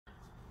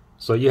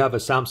So you have a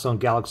Samsung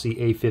Galaxy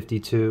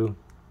A52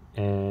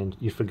 and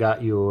you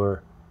forgot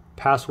your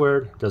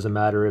password. Doesn't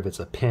matter if it's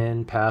a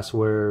PIN,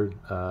 password,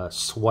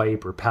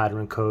 swipe, or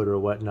pattern code or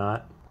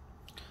whatnot.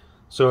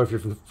 So if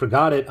you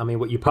forgot it, I mean,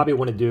 what you probably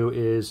want to do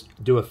is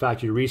do a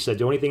factory reset.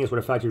 The only thing is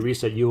with a factory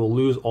reset, you will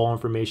lose all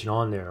information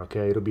on there,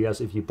 okay? It'll be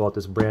as if you bought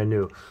this brand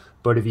new.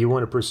 But if you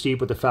want to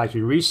proceed with the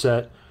factory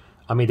reset,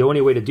 I mean, the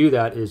only way to do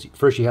that is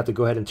first you have to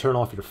go ahead and turn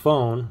off your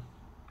phone.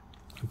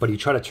 But you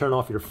try to turn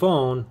off your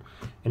phone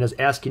and it's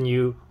asking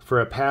you for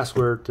a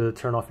password to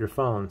turn off your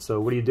phone. So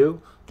what do?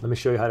 Let me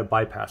show you how to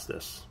bypass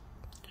this.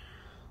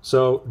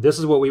 So this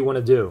is what we want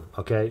to do,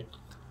 okay?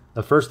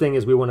 The first thing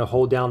is we want to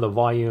hold down the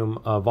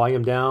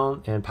volume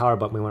down and power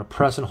button. We want to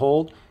press and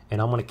hold,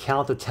 and I'm going to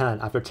count to 10.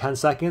 After 10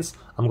 seconds,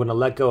 I'm going to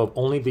let go of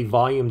only the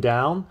volume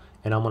down,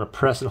 and I'm going to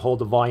press and hold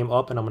the volume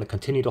up, and I'm going to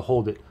continue to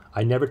hold it.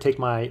 I never take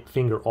my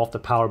finger off the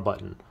power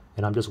button,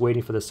 and I'm just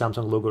waiting for the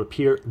Samsung logo to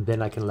appear,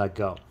 then I can let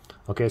go.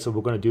 Okay, so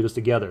we're going to do this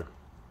together.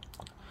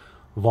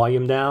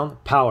 Volume down,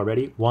 power,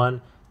 ready?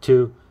 1,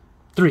 2,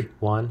 3.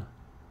 1,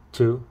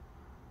 2,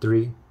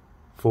 3,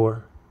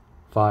 4,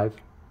 5,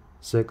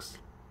 6,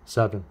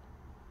 7,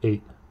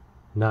 8,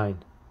 9,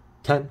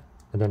 10.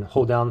 And then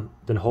hold down,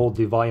 then hold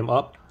the volume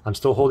up. I'm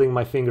still holding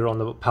my finger on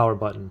the power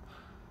button.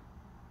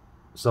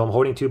 So I'm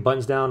holding 2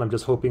 buttons down. I'm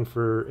just hoping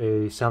for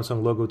a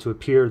Samsung logo to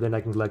appear, then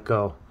I can let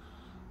go.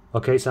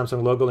 Okay,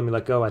 Samsung logo, let me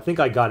let go. I think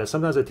I got it.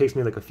 Sometimes it takes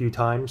me like a few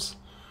times.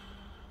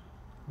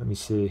 Let me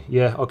see.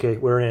 Yeah, okay,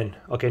 we're in.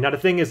 Okay, now the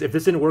thing is, if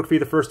this didn't work for you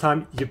the first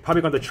time, you're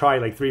probably going to try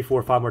like 3,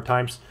 4, 5 more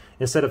times.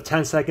 Instead of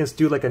 10 seconds,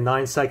 do like a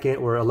 9-second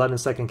or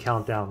 11-second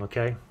countdown,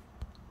 okay?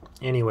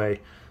 Anyway,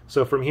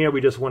 so from here, we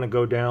just want to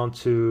go down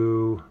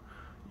to,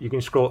 you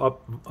can scroll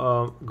up,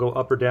 go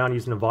up or down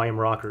using the volume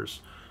rockers.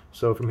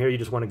 So from here, you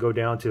just want to go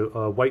down to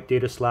white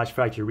data /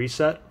 factory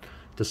reset.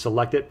 To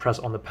select it, press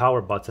on the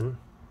power button.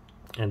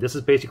 And this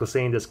is basically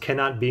saying this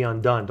cannot be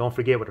undone. Don't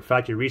forget, with a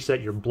factory reset,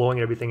 you're blowing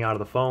everything out of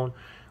the phone.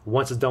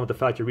 Once it's done with the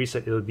factory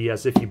reset, it'll be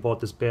as if you bought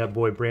this bad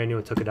boy brand new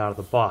and took it out of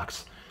the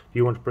box. If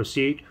you want to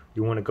proceed,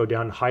 you want to go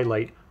down and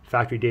highlight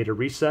factory data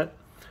reset.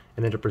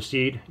 And then to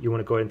proceed, you want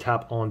to go ahead and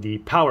tap on the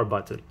power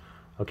button.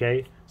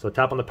 Okay, so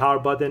tap on the power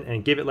button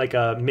and give it like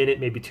a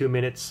minute, maybe 2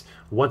 minutes.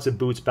 Once it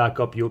boots back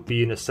up, you'll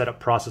be in a setup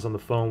process on the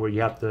phone where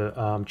you have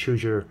to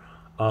choose your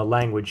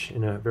language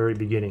in the very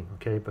beginning.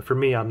 Okay, but for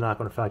me, I'm not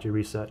going to factory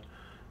reset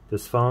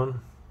this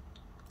phone.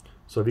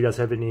 So if you guys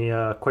have any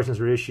questions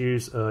or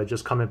issues,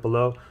 just comment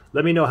below.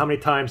 Let me know how many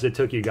times it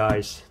took you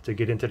guys to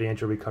get into the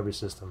Android recovery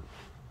system.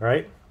 All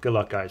right, good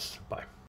luck, guys. Bye.